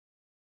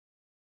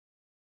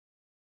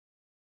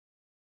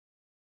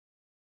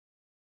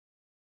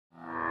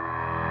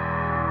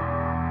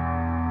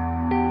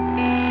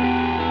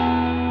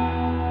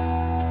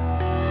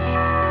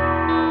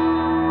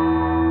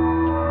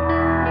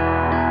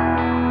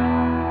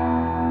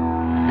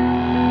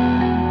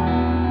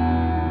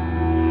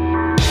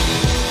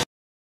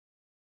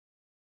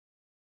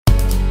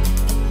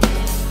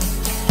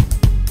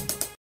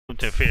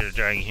the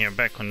Dragon here,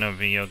 back with another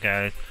video,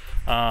 guys.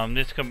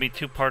 This is gonna be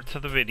two parts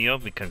of the video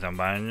because I'm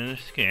buying a new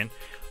skin.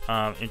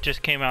 It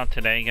just came out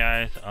today,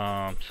 guys.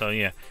 So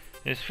yeah,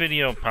 this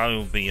video probably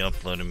will be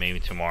uploaded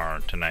maybe tomorrow or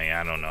tonight.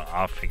 I don't know.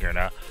 I'll figure it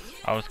out.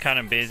 I was kind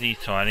of busy,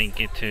 so I didn't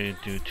get to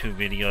do two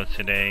videos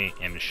today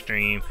in the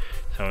stream.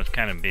 So I was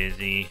kind of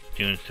busy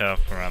doing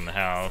stuff around the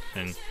house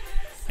and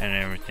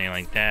everything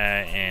like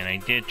that. And I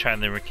did try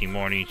the Ricky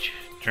Morty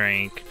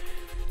drink.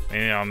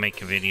 Maybe I'll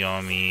make a video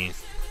on me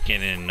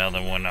getting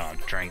another one. I'll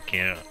drink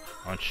it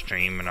on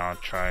stream and I'll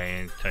try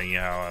and tell you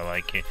how I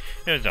like it.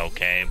 It was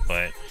okay,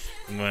 but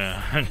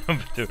I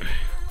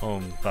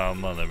about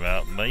mother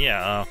about. But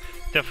yeah,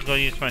 definitely go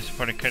use my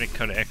supporter credit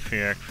code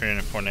XFEARX for in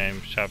the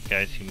Fortnite shop,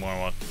 guys. See more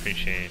welcome,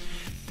 appreciate it,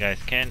 you guys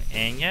can.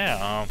 And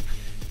yeah,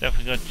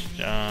 definitely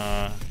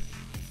go.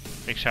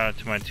 Big shout out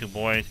to my two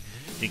boys,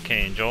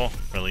 DK and Joel.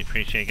 Really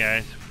appreciate it,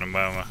 guys. From the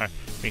bottom of my heart.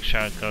 Big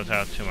shout out goes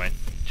out to my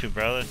two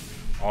brothers,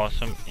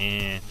 Awesome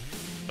and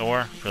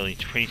THOR. Really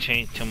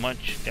appreciate it too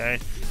much,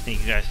 guys.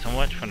 Thank you guys so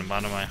much from the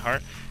bottom of my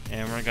heart.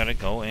 And we're gonna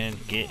go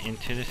and get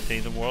into the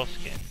State of the World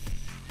skin.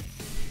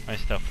 My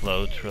stuff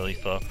loads really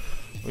slow.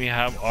 We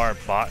have our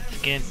bot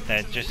skin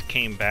that just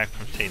came back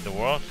from State of the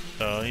World.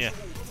 So yeah,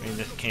 we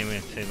just came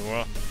in State of the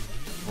World.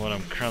 What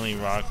I'm currently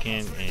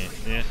rocking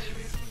is this.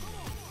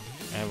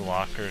 I have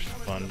lockers,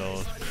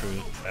 bundles,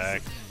 cruise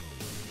bags.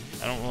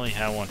 I don't really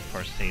have one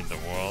for State of the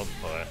World,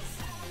 but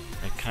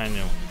I kind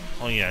of,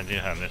 oh yeah, I do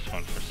have this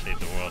one for State of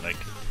the World. I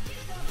can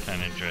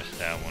kind of dress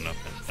that one up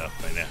and stuff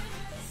like that.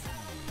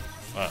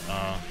 But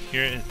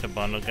here is the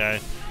bundle,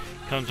 guys.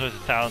 Comes with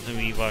 1,000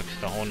 Vbucks,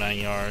 the whole 9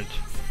 yards.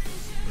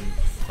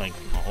 Like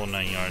the whole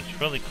 9 yards.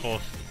 Really cool.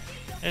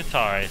 It's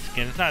alright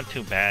skin. It's not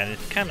too bad.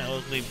 It's kind of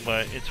ugly,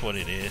 but it's what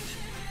it is.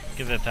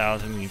 Gives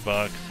 1,000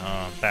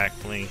 Vbucks. Back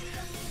bling.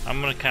 I'm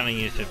gonna kind of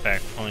use it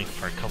back bling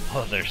for a couple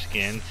other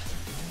skins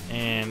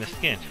and the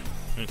skins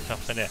and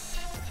stuff like that.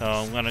 So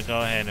I'm gonna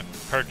go ahead and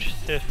purchase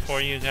this for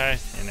you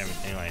guys and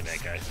everything like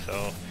that, guys.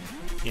 So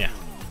yeah,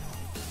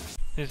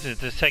 this is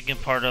the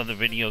second part of the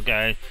video,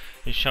 guys.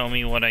 To show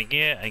me what I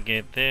get. I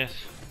get this.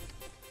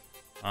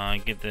 I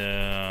get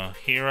the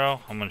hero.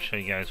 I'm gonna show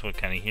you guys what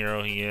kind of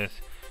hero he is,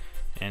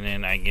 and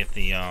then I get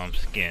the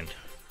skin.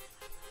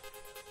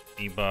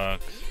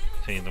 Vbucks,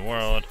 Save the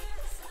World,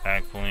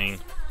 back bling.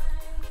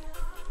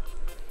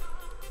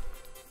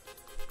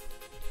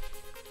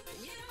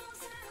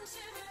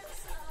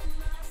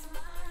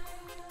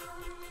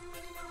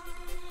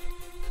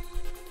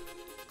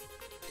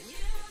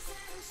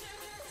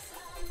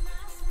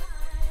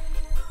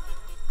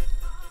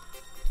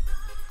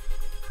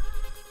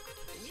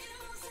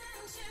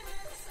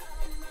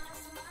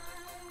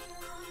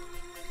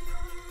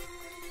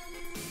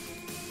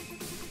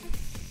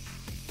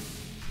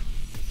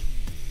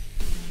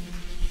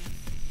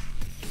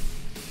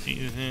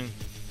 Season.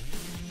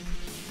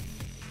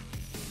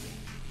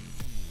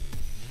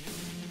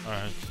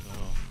 Alright, so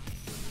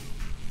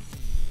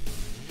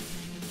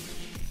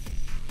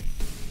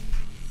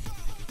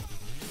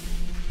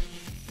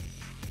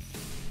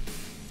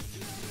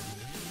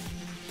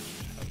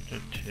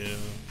Chapter 2,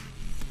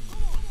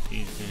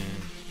 Season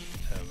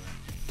 7.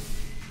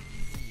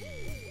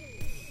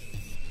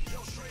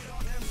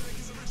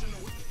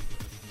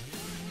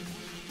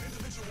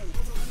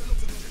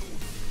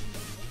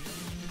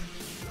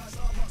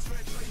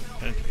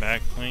 That's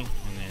back link,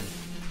 and then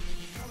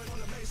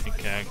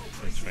pickaxe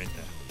is right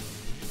there.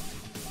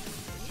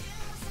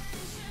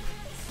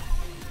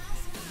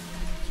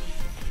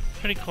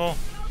 Pretty cool.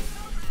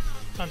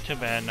 Not too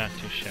bad, not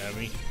too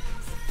shabby.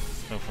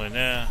 Stuff like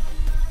that.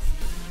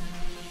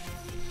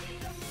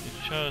 It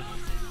shows.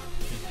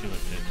 Let's see what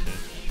this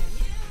is.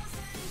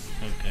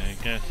 Okay,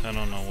 I guess I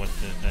don't know what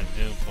I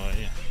do, but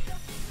yeah,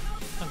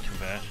 not too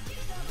bad.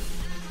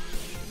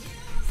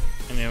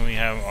 And then we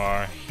have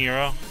our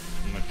hero.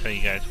 I'm gonna tell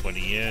you guys what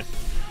he is.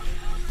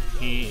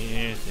 He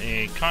is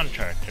a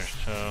contractor,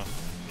 so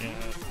yeah,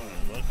 that's what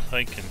it looks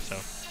like and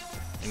stuff.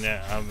 And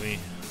that I'll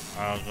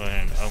go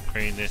ahead and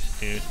upgrade this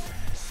dude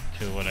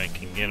to what I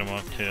can get him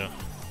up to.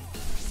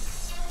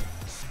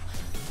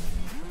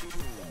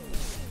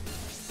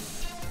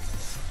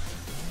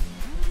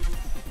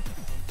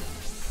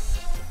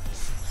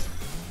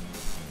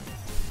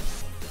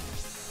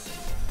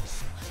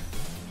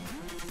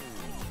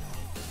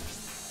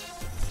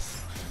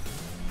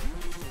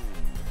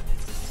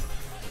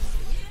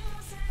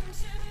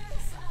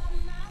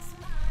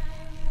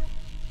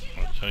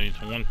 So he's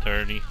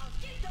 130.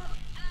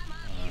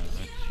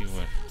 Let's see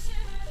what.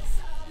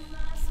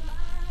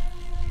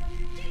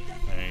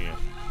 There you go.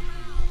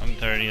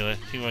 130.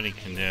 Let's see what he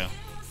can do.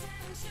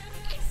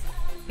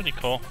 Pretty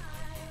cool.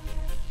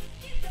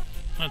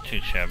 Not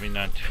too shabby.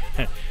 Not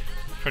too.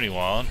 Pretty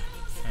wild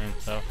and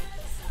stuff.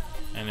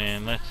 And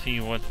then let's see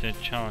what the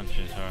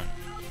challenges are.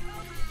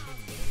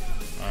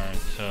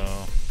 Alright,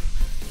 so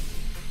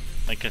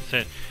like I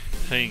said,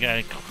 so you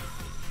gotta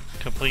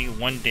complete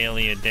one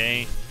daily a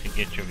day to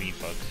get your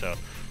V-Bucks. So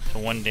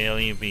one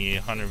daily would be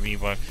 100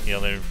 V-Bucks, the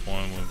other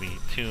one would be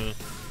 2.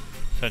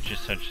 such and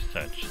such and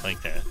such,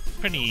 like that.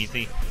 Pretty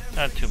easy,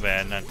 not too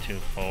bad, not too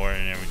forward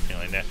and everything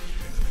like that.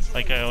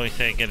 Like I always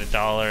say, get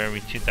 $1 every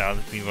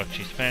 2,000 Vbucks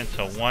you spend.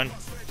 So 1,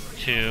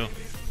 2,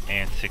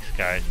 and 6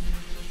 guys.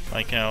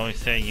 Like I always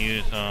say,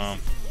 use so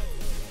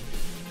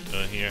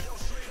here,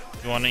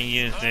 you want to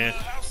use this.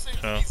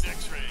 So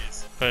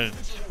put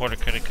supporter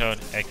credit code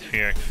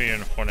XFEARX in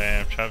the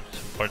Fortnite shop.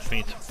 Supports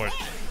me, supports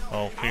the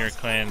whole Fear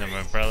clan and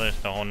my brothers,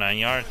 the whole 9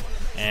 yards.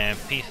 And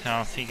peace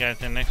out. See you guys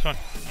in the next one.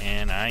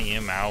 And I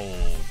am out.